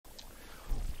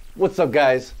What's up,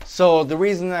 guys? So the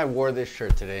reason I wore this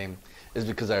shirt today is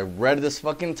because I read this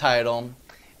fucking title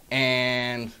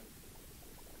and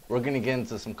we're gonna get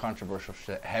into some controversial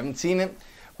shit. I haven't seen it.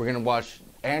 We're gonna watch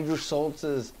Andrew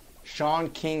Schulz's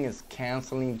Shaun King is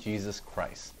canceling Jesus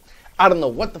Christ. I don't know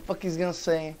what the fuck he's gonna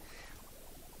say.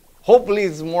 Hopefully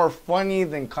it's more funny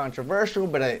than controversial,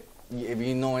 but if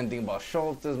you know anything about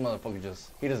Schulz, this motherfucker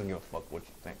he doesn't give a fuck what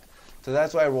you think. So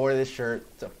that's why I wore this shirt,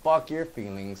 to fuck your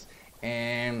feelings,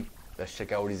 and let's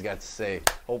check out what he's got to say.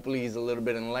 Hopefully he's a little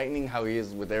bit enlightening how he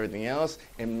is with everything else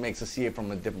and makes us see it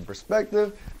from a different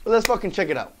perspective. But let's fucking check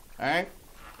it out, alright?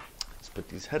 Let's put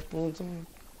these headphones on.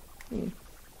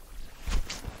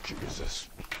 Jesus.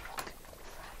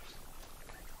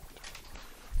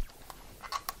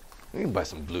 I need to buy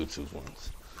some Bluetooth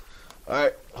ones.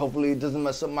 Alright, hopefully it doesn't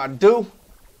mess up my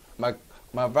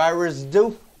my virus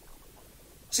do.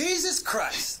 Jesus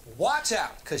Christ, watch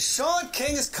out, because Shaun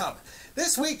King is coming.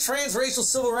 This week, transracial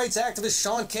civil rights activist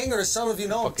Shaun King, or as some of you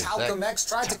know him, Talcum X,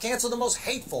 tried to cancel the most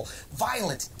hateful,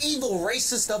 violent, evil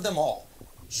racist of them all.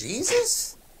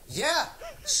 Jesus? Yeah.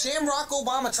 Shamrock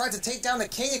Obama tried to take down the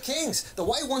King of Kings, the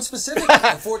white one specifically.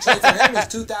 Unfortunately for him, he's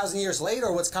 2,000 years later,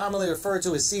 or what's commonly referred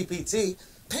to as CPT.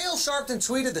 Pale Sharpton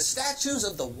tweeted the statues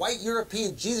of the white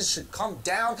European Jesus should come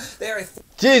down. They are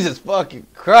Jesus fucking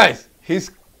Christ.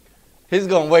 He's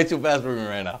going way too fast for me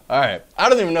right now. Alright, I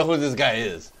don't even know who this guy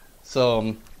is. So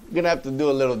I'm gonna have to do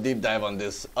a little deep dive on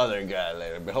this other guy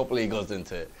later, but hopefully he goes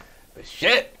into it. But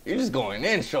shit, you're just going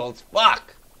in, Schulz.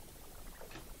 Fuck.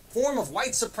 form of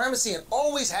white supremacy and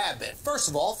always have been. First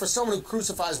of all, for someone who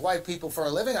crucifies white people for a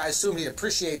living, I assume he'd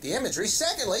appreciate the imagery.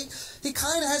 Secondly, he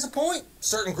kind of has a point.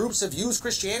 Certain groups have used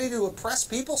Christianity to oppress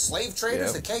people, slave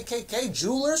traders, the KKK,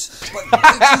 jewelers, but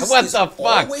white is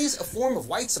always a form of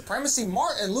white supremacy.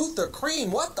 Martin Luther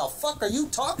Cream, what the fuck are you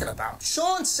talking about?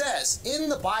 Shaun says in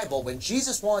the Bible when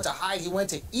Jesus wanted to hide, he went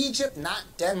to Egypt, not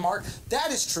Denmark.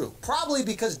 That is true, probably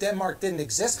because Denmark didn't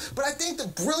exist, but I think the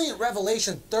brilliant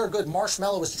revelation Thurgood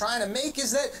Marshmallow was trying to make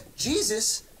is that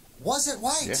Jesus wasn't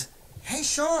white. Hey,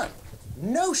 Shaun,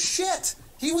 no shit.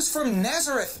 He was from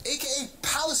Nazareth, a.k.a.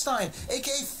 Palestine,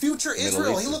 a.k.a. future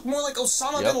Israel. He looked more like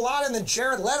Osama bin Laden than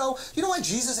Jared Leto. You know why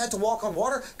Jesus had to walk on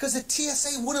water? Because the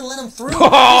TSA wouldn't let him through. He's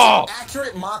an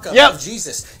accurate mock-up of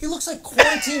Jesus. He looks like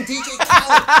quarantine DJ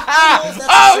Khaled. I don't know if that's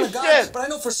the son of God, but I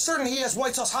know for certain he has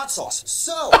white sauce, hot sauce.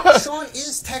 So, Shaun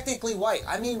is technically white.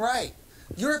 I mean, right.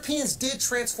 Europeans did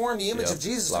transform the image of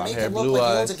Jesus to make him look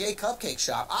like he owns a gay cupcake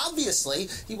shop. Obviously,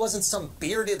 he wasn't some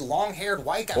bearded, long-haired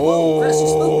white guy. Whoa, Chris, you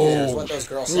spooked me there, is what those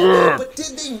girls said. But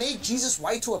did they make Jesus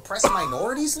white to oppress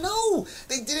minorities? No.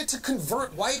 They did it to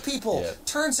convert white people.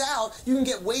 Turns out, you can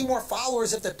get way more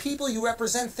followers if the people you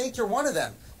represent think you're one of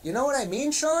them. You know what I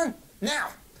mean, Shaun?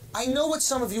 Now, I know what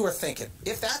some of you are thinking.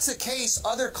 If that's the case,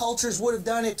 other cultures would have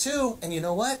done it too. And you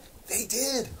know what? They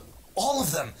did. All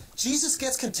of them. Jesus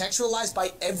gets contextualized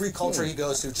by every culture he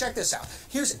goes to. Check this out.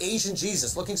 Here's Asian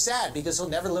Jesus looking sad because he'll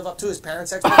never live up to his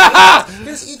parents' expectations.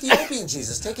 Here's Ethiopian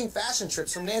Jesus taking fashion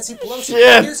trips from Nancy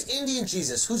Pelosi. Here's Indian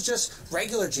Jesus, who's just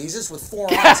regular Jesus with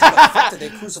 4 arms. How the fuck did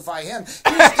they crucify him?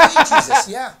 Here's gay Jesus,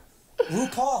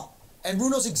 RuPaul. And Ru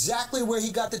knows exactly where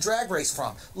he got the drag race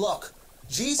from. Look.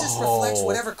 Jesus reflects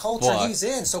whatever culture he's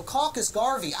in. So Caucus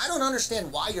Garvey, I don't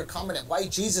understand why you're coming at white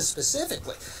Jesus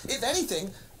specifically. If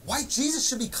anything, white Jesus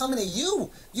should be coming at you.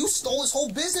 You stole his whole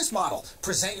business model.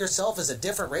 Present yourself as a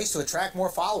different race to attract more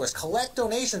followers. Collect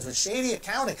donations with shady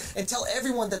accounting and tell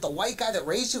everyone that the white guy that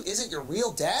raised you isn't your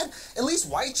real dad. At least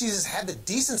white Jesus had the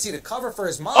decency to cover for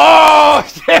his mom. Oh,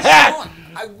 shit!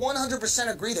 I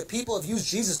 100% agree that people have used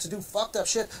Jesus to do fucked up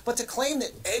shit, but to claim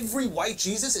that every white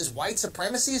Jesus is white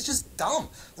supremacy is just dumb.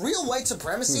 Real white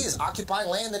supremacy is occupying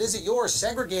land that isn't yours,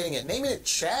 segregating it, naming it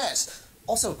Chaz.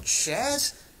 Also,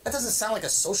 Chaz? That doesn't sound like a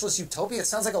socialist utopia. It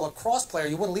sounds like a lacrosse player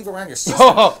you wouldn't leave around your sister.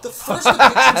 The first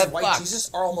depictions of white Jesus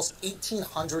are almost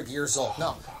 1,800 years old.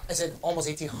 No, I said almost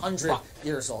 1,800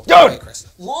 years old. Okay,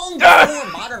 Chris. Long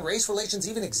before modern race relations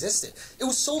even existed. It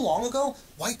was so long ago,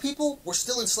 white people were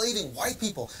still enslaving white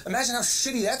people. Imagine how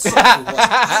shitty that story was.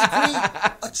 I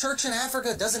agree. A church in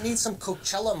Africa doesn't need some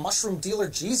Coachella mushroom dealer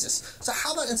Jesus. So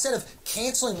how about instead of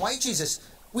canceling white Jesus,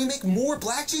 we make more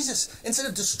black Jesus? Instead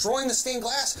of destroying the stained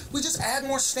glass, we just add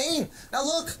more stain. Now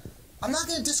look, I'm not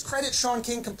going to discredit Shaun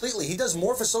King completely. He does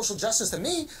more for social justice than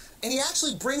me, and he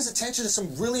actually brings attention to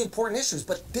some really important issues.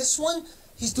 But this one,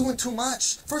 he's doing too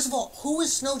much. First of all, who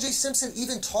is Snow J. Simpson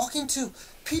even talking to?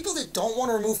 People that don't want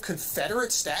to remove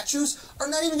Confederate statues are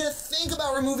not even going to think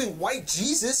about removing white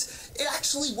Jesus. It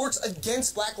actually works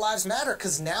against Black Lives Matter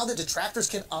because now the detractors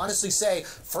can honestly say,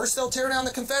 first they'll tear down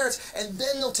the Confederates and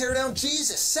then they'll tear down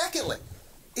Jesus. Secondly,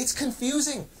 It's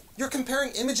confusing. You're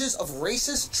comparing images of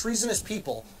racist, treasonous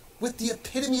people with the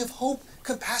epitome of hope,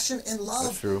 compassion, and love.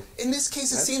 That's true. In this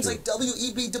case, it seems like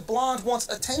W.E.B. Du Blonde wants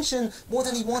attention more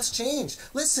than he wants change.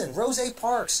 Listen, Rose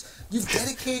Parks, you've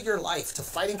dedicated your life to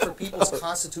fighting for people's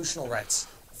constitutional rights.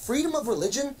 Freedom of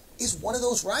religion is one of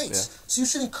those rights. Yeah. So you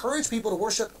should encourage people to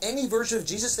worship any version of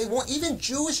Jesus they want, even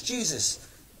Jewish Jesus.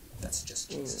 That's just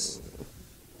Jesus.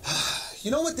 You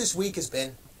know what this week has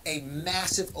been? A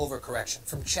massive overcorrection.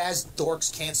 From Chaz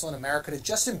Dorks canceling America to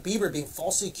Justin Bieber being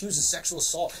falsely accused of sexual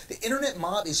assault. The internet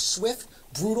mob is swift,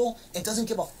 brutal, and doesn't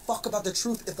give a fuck about the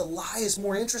truth if the lie is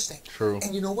more interesting. True.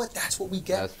 And you know what? That's what we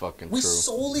get. That's fucking we true.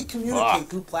 solely communicate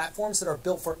through platforms that are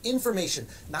built for information,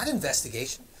 not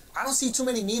investigation. I don't see too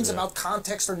many memes about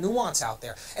context or nuance out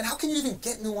there. And how can you even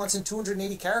get nuance in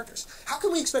 280 characters? How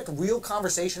can we expect real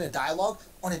conversation and dialogue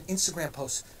on an Instagram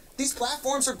post? These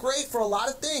platforms are great for a lot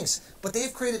of things, but they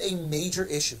have created a major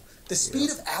issue. The speed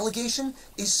of allegation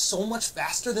is so much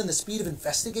faster than the speed of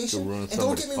investigation. And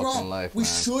don't get me wrong, we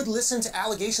should listen to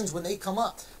allegations when they come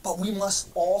up, but we must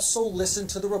also listen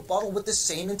to the rebuttal with the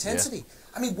same intensity.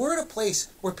 I mean, we're at a place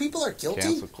where people are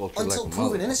guilty until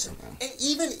proven innocent. And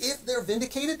even if they're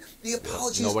vindicated, the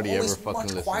apology is always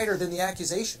much quieter than the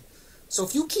accusation. So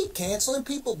if you keep canceling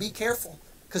people, be careful.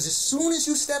 Because as soon as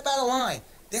you step out of line,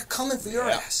 they're coming for your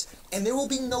ass. And there will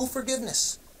be no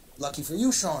forgiveness. Lucky for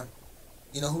you, Shaun.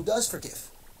 You know who does forgive?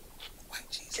 White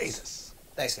Jesus.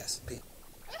 Thanks, guys. Pete.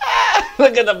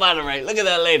 Look at the bottom right. Look at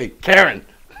that lady. Karen.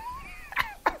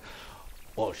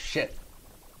 Oh, shit.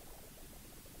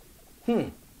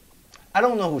 I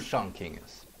don't know who Shaun King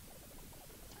is.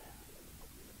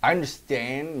 I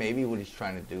understand maybe what he's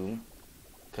trying to do.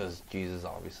 Because Jesus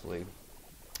obviously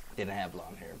didn't have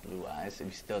blonde hair, blue eyes. If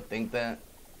you still think that,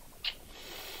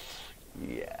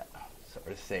 yeah,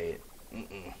 sorry to say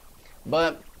it.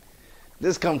 But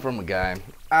this comes from a guy.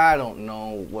 I don't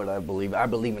know what I believe. I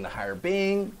believe in a higher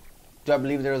being. Do I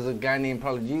believe there was a guy named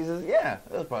probably Jesus? Yeah,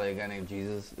 there was probably a guy named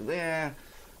Jesus. Yeah,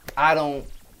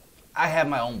 I have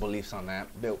my own beliefs on that.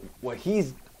 But what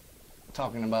he's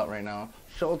talking about right now,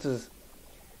 Schulz, is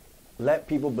let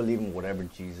people believe in whatever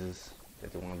Jesus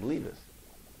that they want to believe is.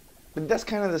 But that's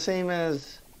kind of the same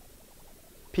as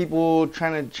people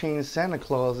trying to change Santa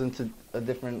Claus into a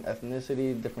different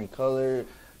ethnicity, different color,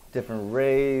 different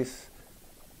race.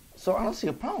 So I don't see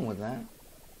a problem with that.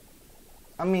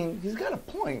 I mean, he's got a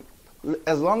point.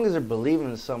 As long as they're believing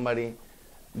in somebody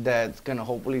that's gonna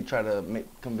hopefully try to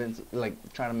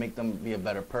try to make them be a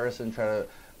better person,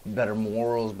 better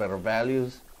morals, better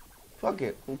values. Fuck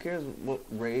it. Who cares what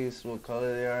race, what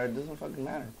color they are? It doesn't fucking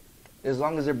matter. As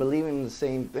long as they're believing in the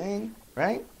same thing,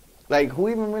 right? Like, who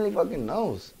even really fucking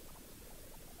knows?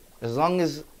 As long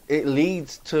as it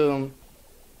leads to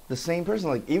the same person.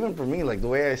 Like, even for me, like, the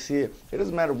way I see it, it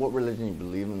doesn't matter what religion you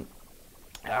believe in.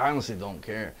 I honestly don't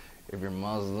care if you're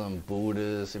Muslim,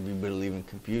 Buddhist, if you believe in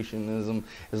Confucianism.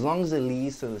 As long as it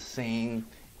leads to the same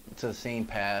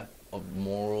path of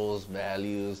morals,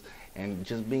 values, and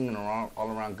just being an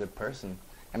all-around good person.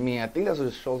 I mean, I think that's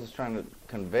what Schulz is trying to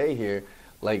convey here.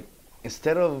 Like,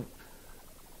 instead of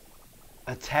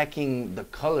attacking the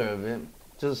color of it,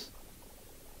 just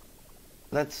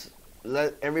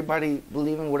let everybody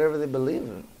believe in whatever they believe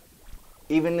in,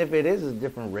 even if it is a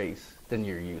different race than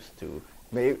you're used to.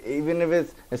 Even if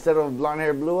it's, instead of blonde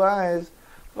hair, blue eyes,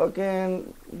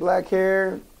 fucking black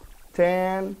hair,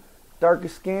 tan, darker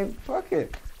skin, fuck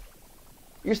it.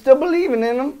 You're still believing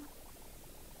in them.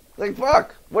 Like,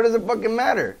 fuck, what does it fucking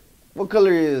matter? What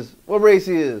color he is, what race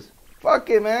he is. Fuck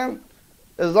it, man.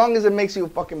 As long as it makes you a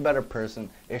fucking better person,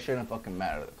 it shouldn't fucking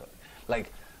matter the color.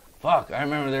 Like, fuck, I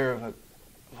remember there was,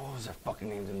 what was their fucking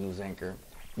name, the news anchor?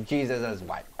 Jesus is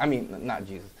white. I mean, not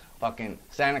Jesus. Fucking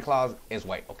Santa Claus is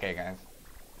white. Okay, guys.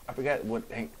 I forgot what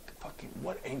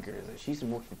anchor is it? She used to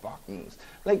work for Fox News.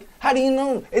 Like, how do you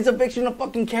know? It's a fictional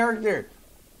fucking character.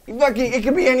 It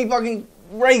could be any fucking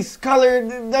race, color.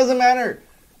 It doesn't matter.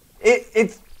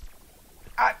 It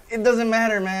doesn't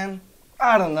matter, man.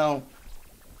 I don't know.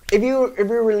 If you're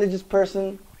a religious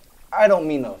person, I don't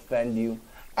mean to offend you.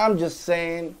 I'm just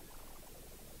saying,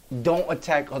 don't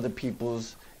attack other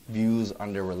people's views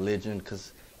on their religion,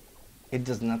 because it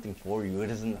does nothing for you. It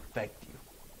doesn't affect you.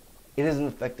 It doesn't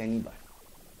affect anybody.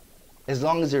 As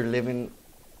long as they're living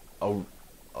a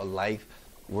life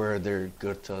where they're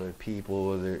good to other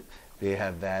people, they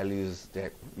have values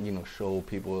that, you know, show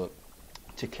people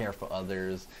to care for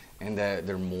others, and that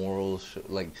their morals,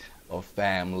 like, of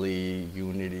family,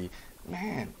 unity,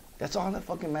 man, that's all that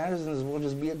fucking matters in this world.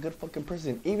 Just be a good fucking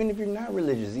person. Even if you're not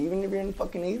religious, even if you're a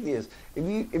fucking atheist,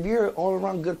 if you're an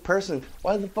all-around good person,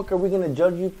 why the fuck are we gonna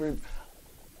judge you for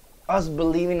us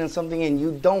believing in something and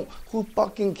you don't, who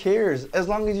fucking cares? As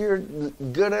long as you're a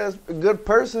good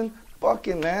person,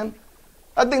 fucking man.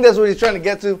 I think that's what he's trying to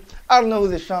get to. I don't know who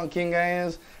this Shaun King guy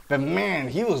is, but man,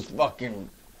 he was fucking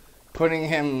putting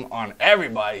him on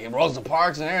everybody, Rosa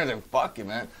Parks and everything. Fuck it,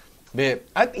 man. But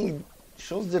I think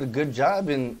Schulz did a good job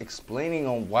in explaining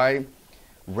on why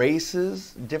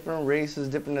different races,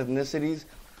 different ethnicities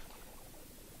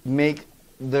make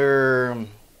their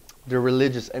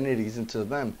religious entities into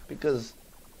them. Because,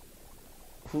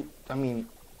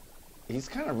 he's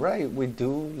kind of right. We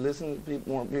do listen to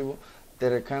more people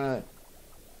that are kind of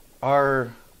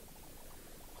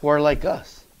who are like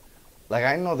us. Like,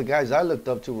 I know the guys I looked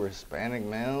up to were Hispanic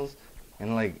males,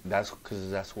 and like that's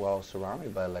because that's who I was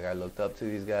surrounded by. Like, I looked up to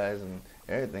these guys and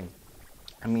everything.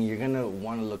 I mean, you're gonna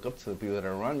want to look up to the people that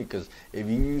are around you because if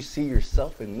you see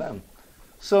yourself in them.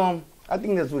 So I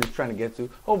think that's what he's trying to get to.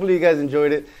 Hopefully you guys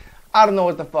enjoyed it. I don't know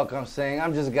what the fuck I'm saying.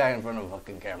 I'm just a guy in front of a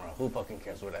fucking camera. Who fucking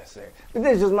cares what I say? But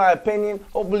this is just my opinion.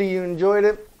 Hopefully you enjoyed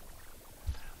it.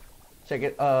 Check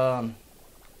it.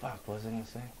 Fuck, what was I gonna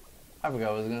say? I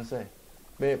forgot what I was gonna say.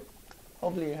 Babe,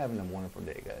 hopefully you're having a wonderful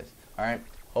day, guys. Alright?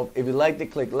 Hope if you liked it,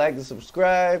 click like and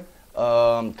subscribe.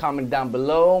 Comment down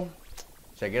below.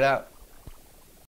 Check it out.